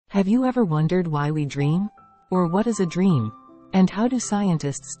Have you ever wondered why we dream? Or what is a dream? And how do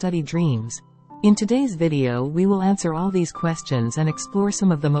scientists study dreams? In today's video we will answer all these questions and explore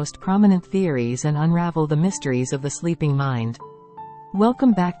some of the most prominent theories and unravel the mysteries of the sleeping mind.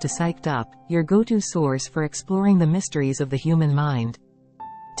 Welcome back to Psyched Up, your go-to source for exploring the mysteries of the human mind.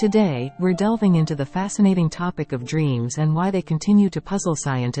 Today, we're delving into the fascinating topic of dreams and why they continue to puzzle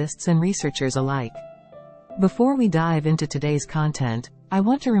scientists and researchers alike. Before we dive into today's content, I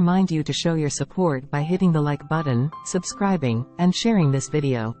want to remind you to show your support by hitting the like button, subscribing, and sharing this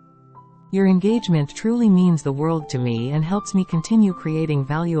video. Your engagement truly means the world to me and helps me continue creating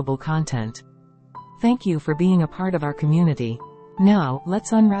valuable content. Thank you for being a part of our community. Now,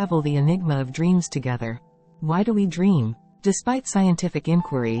 let's unravel the enigma of dreams together. Why do we dream? Despite scientific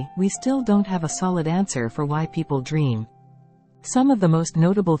inquiry, we still don't have a solid answer for why people dream. Some of the most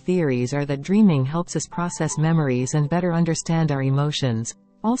notable theories are that dreaming helps us process memories and better understand our emotions,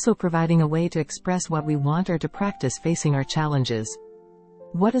 also providing a way to express what we want or to practice facing our challenges.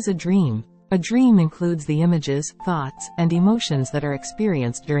 What is a dream? A dream includes the images, thoughts, and emotions that are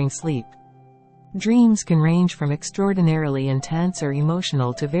experienced during sleep. Dreams can range from extraordinarily intense or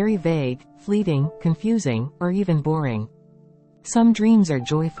emotional to very vague, fleeting, confusing, or even boring. Some dreams are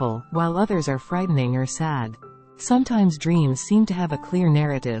joyful, while others are frightening or sad. Sometimes dreams seem to have a clear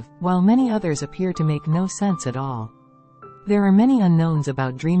narrative, while many others appear to make no sense at all. There are many unknowns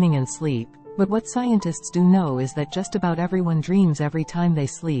about dreaming and sleep, but what scientists do know is that just about everyone dreams every time they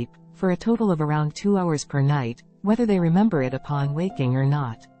sleep, for a total of around 2 hours per night, whether they remember it upon waking or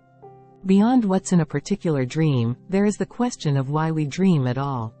not. Beyond what's in a particular dream, there is the question of why we dream at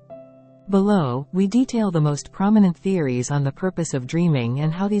all. Below, we detail the most prominent theories on the purpose of dreaming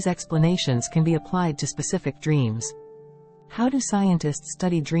and how these explanations can be applied to specific dreams. How do scientists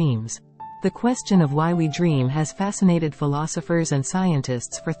study dreams? The question of why we dream has fascinated philosophers and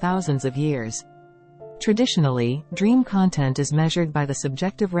scientists for thousands of years. Traditionally, dream content is measured by the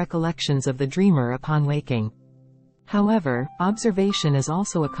subjective recollections of the dreamer upon waking. However, observation is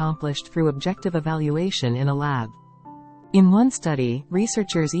also accomplished through objective evaluation in a lab. In one study,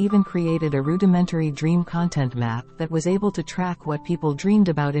 researchers even created a rudimentary dream content map that was able to track what people dreamed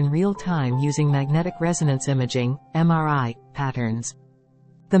about in real time using magnetic resonance imaging, MRI, patterns.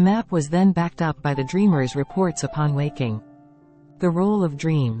 The map was then backed up by the dreamer's reports upon waking. The role of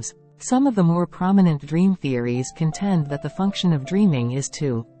dreams. Some of the more prominent dream theories contend that the function of dreaming is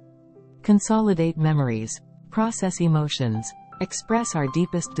to consolidate memories, process emotions, express our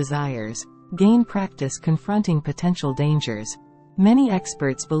deepest desires, gain practice confronting potential dangers. Many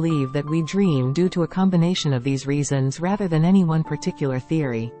experts believe that we dream due to a combination of these reasons rather than any one particular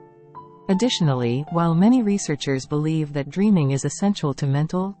theory. Additionally, while many researchers believe that dreaming is essential to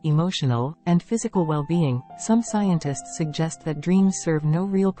mental, emotional, and physical well-being, some scientists suggest that dreams serve no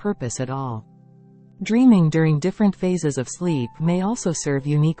real purpose at all. Dreaming during different phases of sleep may also serve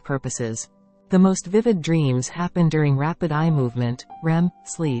unique purposes. The most vivid dreams happen during rapid eye movement, REM,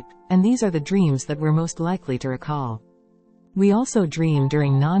 sleep, and these are the dreams that we're most likely to recall. We also dream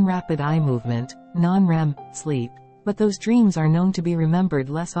during non-rapid eye movement, non-REM, sleep, but those dreams are known to be remembered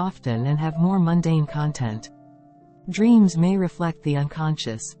less often and have more mundane content. Dreams may reflect the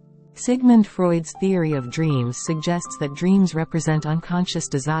unconscious. Sigmund Freud's theory of dreams suggests that dreams represent unconscious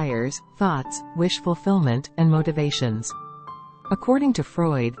desires, thoughts, wish fulfillment, and motivations. According to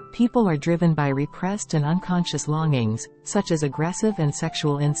Freud, people are driven by repressed and unconscious longings, such as aggressive and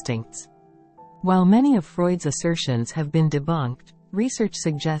sexual instincts. While many of Freud's assertions have been debunked, research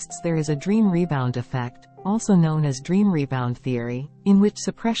suggests there is a dream rebound effect, also known as dream rebound theory, in which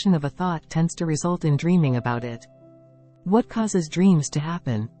suppression of a thought tends to result in dreaming about it. What causes dreams to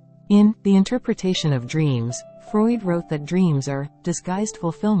happen? In The Interpretation of Dreams, Freud wrote that dreams are disguised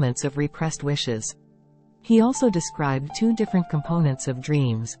fulfillments of repressed wishes. He also described two different components of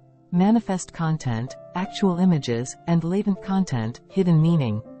dreams: manifest content, actual images, and latent content, hidden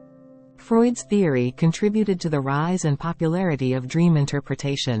meaning. Freud's theory contributed to the rise and popularity of dream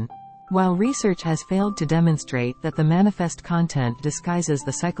interpretation. While research has failed to demonstrate that the manifest content disguises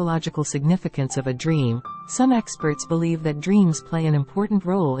the psychological significance of a dream, some experts believe that dreams play an important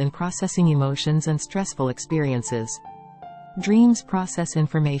role in processing emotions and stressful experiences. Dreams process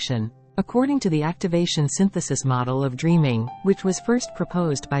information. According to the activation synthesis model of dreaming, which was first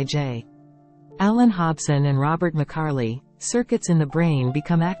proposed by J. Allen Hobson and Robert McCarley, circuits in the brain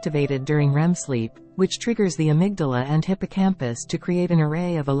become activated during REM sleep, which triggers the amygdala and hippocampus to create an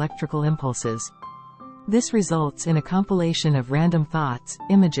array of electrical impulses. This results in a compilation of random thoughts,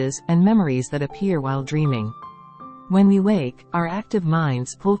 images, and memories that appear while dreaming. When we wake, our active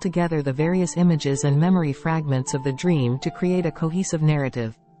minds pull together the various images and memory fragments of the dream to create a cohesive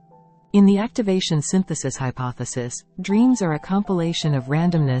narrative. In the activation synthesis hypothesis, dreams are a compilation of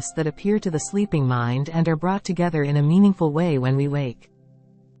randomness that appear to the sleeping mind and are brought together in a meaningful way when we wake.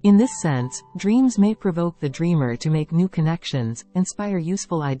 In this sense, dreams may provoke the dreamer to make new connections, inspire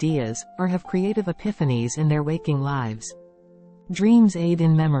useful ideas, or have creative epiphanies in their waking lives. Dreams aid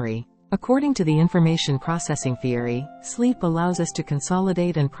in memory. According to the information processing theory, sleep allows us to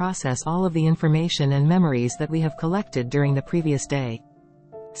consolidate and process all of the information and memories that we have collected during the previous day.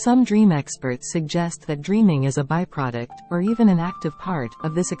 Some dream experts suggest that dreaming is a byproduct, or even an active part,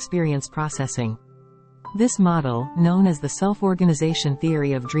 of this experience processing. This model, known as the self-organization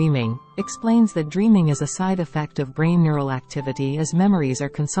theory of dreaming, explains that dreaming is a side effect of brain neural activity as memories are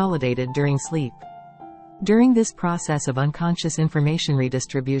consolidated during sleep. During this process of unconscious information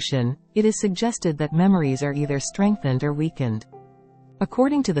redistribution, it is suggested that memories are either strengthened or weakened.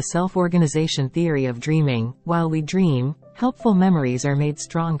 According to the self-organization theory of dreaming, while we dream, helpful memories are made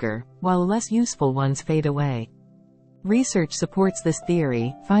stronger, while less useful ones fade away. Research supports this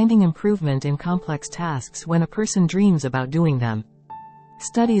theory, finding improvement in complex tasks when a person dreams about doing them.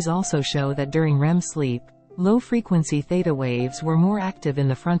 Studies also show that during REM sleep, low-frequency theta waves were more active in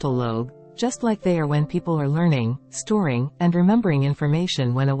the frontal lobe, just like they are when people are learning, storing, and remembering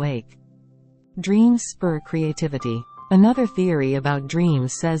information when awake. Dreams spur creativity. Another theory about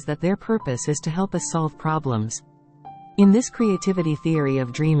dreams says that their purpose is to help us solve problems. In this creativity theory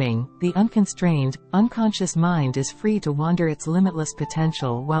of dreaming, the unconstrained, unconscious mind is free to wander its limitless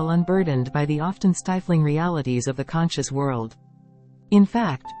potential while unburdened by the often stifling realities of the conscious world. In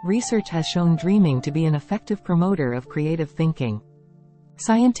fact, research has shown dreaming to be an effective promoter of creative thinking.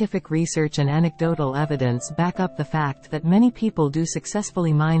 Scientific research and anecdotal evidence back up the fact that many people do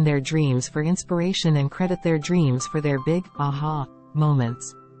successfully mine their dreams for inspiration and credit their dreams for their big, aha,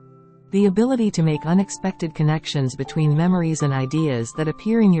 moments. The ability to make unexpected connections between memories and ideas that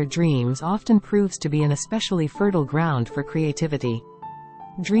appear in your dreams often proves to be an especially fertile ground for creativity.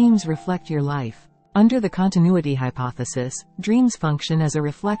 Dreams reflect your life. Under the continuity hypothesis, dreams function as a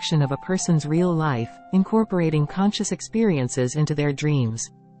reflection of a person's real life, incorporating conscious experiences into their dreams.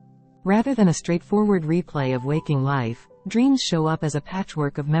 Rather than a straightforward replay of waking life, dreams show up as a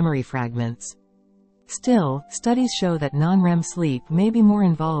patchwork of memory fragments. Still, studies show that non-REM sleep may be more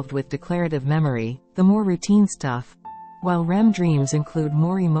involved with declarative memory, the more routine stuff, while REM dreams include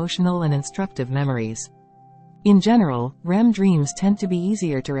more emotional and instructive memories. In general, REM dreams tend to be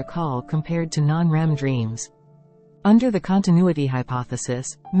easier to recall compared to non-REM dreams. Under the continuity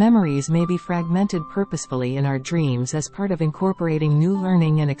hypothesis, memories may be fragmented purposefully in our dreams as part of incorporating new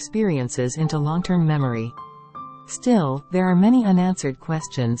learning and experiences into long-term memory. Still, there are many unanswered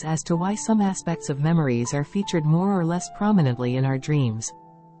questions as to why some aspects of memories are featured more or less prominently in our dreams.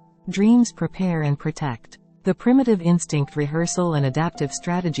 Dreams prepare and protect. The primitive instinct rehearsal and adaptive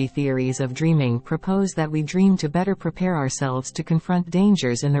strategy theories of dreaming propose that we dream to better prepare ourselves to confront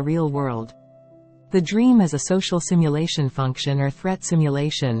dangers in the real world. The dream as a social simulation function or threat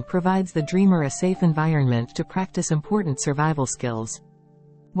simulation provides the dreamer a safe environment to practice important survival skills.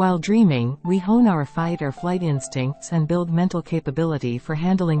 While dreaming, we hone our fight or flight instincts and build mental capability for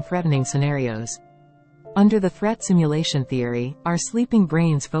handling threatening scenarios. Under the threat simulation theory, our sleeping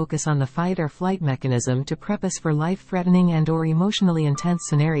brains focus on the fight or flight mechanism to prep us for life-threatening and/or emotionally intense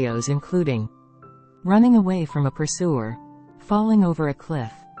scenarios including running away from a pursuer, falling over a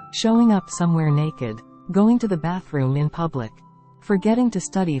cliff, showing up somewhere naked, going to the bathroom in public, forgetting to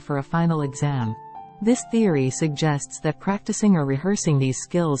study for a final exam. This theory suggests that practicing or rehearsing these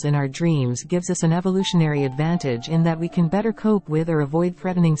skills in our dreams gives us an evolutionary advantage in that we can better cope with or avoid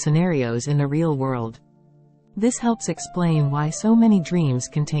threatening scenarios in the real world. This helps explain why so many dreams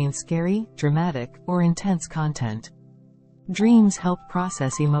contain scary, dramatic, or intense content. Dreams help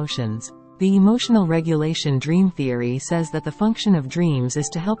process emotions. The emotional regulation dream theory says that the function of dreams is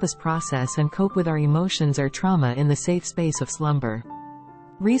to help us process and cope with our emotions or trauma in the safe space of slumber.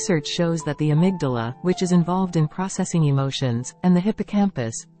 Research shows that the amygdala, which is involved in processing emotions, and the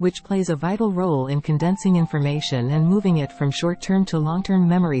hippocampus, which plays a vital role in condensing information and moving it from short-term to long-term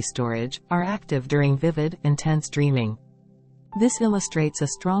memory storage, are active during vivid, intense dreaming. This illustrates a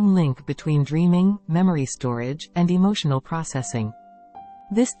strong link between dreaming, memory storage, and emotional processing.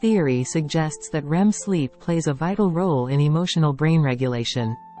 This theory suggests that REM sleep plays a vital role in emotional brain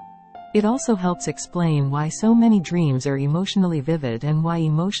regulation. It also helps explain why so many dreams are emotionally vivid and why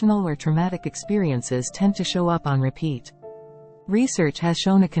emotional or traumatic experiences tend to show up on repeat. Research has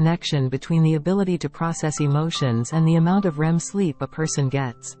shown a connection between the ability to process emotions and the amount of REM sleep a person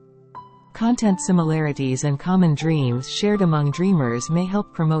gets. Content similarities and common dreams shared among dreamers may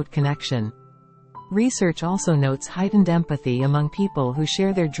help promote connection. Research also notes heightened empathy among people who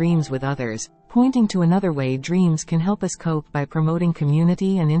share their dreams with others, pointing to another way dreams can help us cope by promoting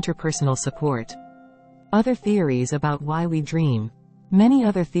community and interpersonal support. Other theories about why we dream. Many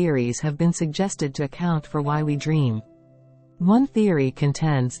other theories have been suggested to account for why we dream. One theory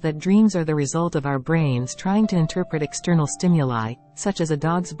contends that dreams are the result of our brains trying to interpret external stimuli, such as a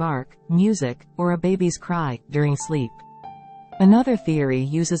dog's bark, music, or a baby's cry, during sleep. Another theory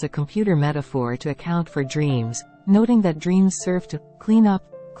uses a computer metaphor to account for dreams, noting that dreams serve to clean up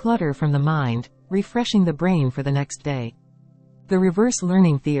clutter from the mind, refreshing the brain for the next day. The reverse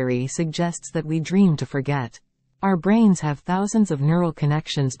learning theory suggests that we dream to forget. Our brains have thousands of neural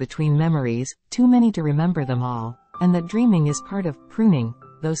connections between memories, too many to remember them all, and that dreaming is part of pruning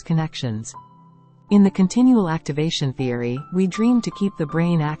those connections. In the continual activation theory, we dream to keep the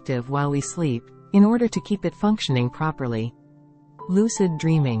brain active while we sleep, in order to keep it functioning properly. Lucid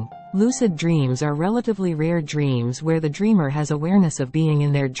dreaming. Lucid dreams are relatively rare dreams where the dreamer has awareness of being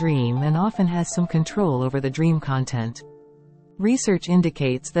in their dream and often has some control over the dream content. Research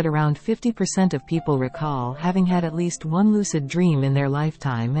indicates that around 50% of people recall having had at least one lucid dream in their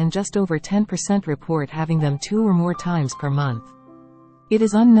lifetime, and just over 10% report having them 2 or more times per month. It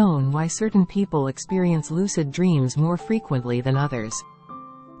is unknown why certain people experience lucid dreams more frequently than others.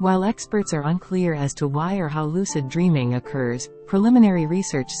 While experts are unclear as to why or how lucid dreaming occurs, preliminary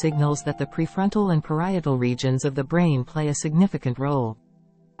research signals that the prefrontal and parietal regions of the brain play a significant role.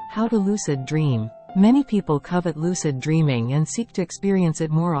 How to lucid dream. Many people covet lucid dreaming and seek to experience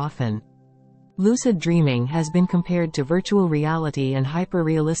it more often. Lucid dreaming has been compared to virtual reality and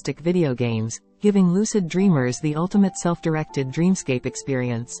hyper-realistic video games, giving lucid dreamers the ultimate self-directed dreamscape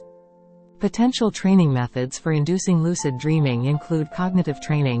experience. Potential training methods for inducing lucid dreaming include cognitive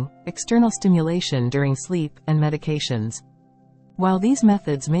training, external stimulation during sleep, and medications. While these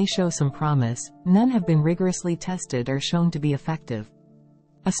methods may show some promise, none have been rigorously tested or shown to be effective.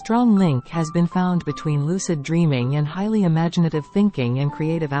 A strong link has been found between lucid dreaming and highly imaginative thinking and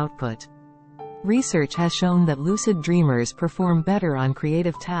creative output. Research has shown that lucid dreamers perform better on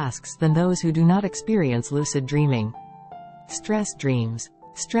creative tasks than those who do not experience lucid dreaming. Stress dreams.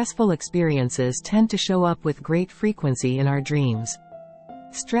 Stressful experiences tend to show up with great frequency in our dreams.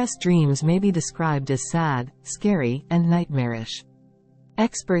 Stress dreams may be described as sad, scary, and nightmarish.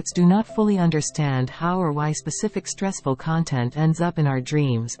 Experts do not fully understand how or why specific stressful content ends up in our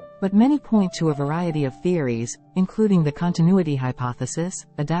dreams, but many point to a variety of theories, including the continuity hypothesis,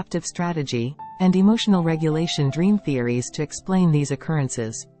 adaptive strategy, and emotional regulation dream theories to explain these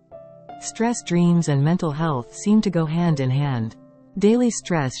occurrences. Stress dreams and mental health seem to go hand in hand. Daily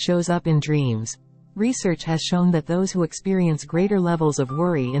stress shows up in dreams. Research has shown that those who experience greater levels of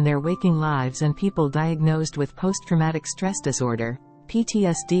worry in their waking lives and people diagnosed with post-traumatic stress disorder,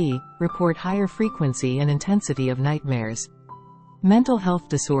 PTSD, report higher frequency and intensity of nightmares. Mental health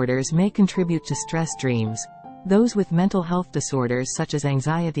disorders may contribute to stress dreams. Those with mental health disorders such as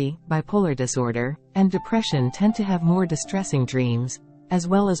anxiety, bipolar disorder, and depression tend to have more distressing dreams, as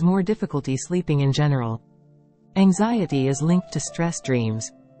well as more difficulty sleeping in general. Anxiety is linked to stress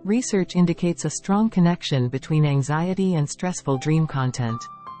dreams. Research indicates a strong connection between anxiety and stressful dream content.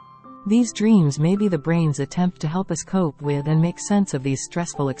 These dreams may be the brain's attempt to help us cope with and make sense of these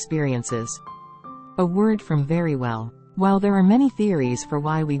stressful experiences. A word from Verywell. While there are many theories for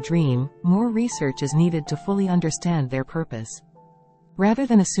why we dream, more research is needed to fully understand their purpose. Rather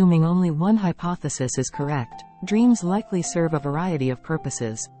than assuming only one hypothesis is correct, dreams likely serve a variety of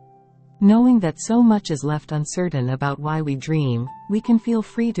purposes. Knowing that so much is left uncertain about why we dream, we can feel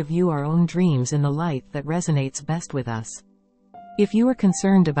free to view our own dreams in the light that resonates best with us. If you are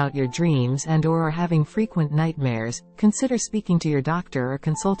concerned about your dreams and/or are having frequent nightmares, consider speaking to your doctor or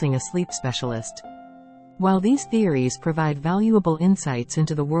consulting a sleep specialist. While these theories provide valuable insights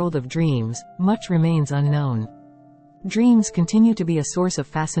into the world of dreams, much remains unknown. Dreams continue to be a source of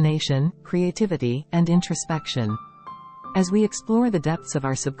fascination, creativity, and introspection. As we explore the depths of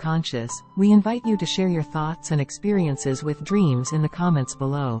our subconscious, we invite you to share your thoughts and experiences with dreams in the comments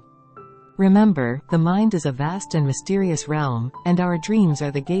below. Remember, the mind is a vast and mysterious realm, and our dreams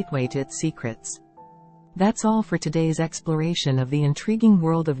are the gateway to its secrets. That's all for today's exploration of the intriguing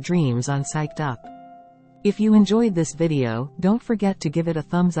world of dreams on Psyched Up. If you enjoyed this video, don't forget to give it a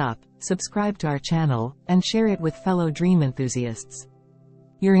thumbs up, subscribe to our channel, and share it with fellow dream enthusiasts.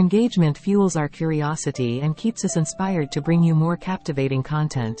 Your engagement fuels our curiosity and keeps us inspired to bring you more captivating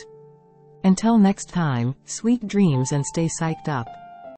content. Until next time, sweet dreams and stay psyched up.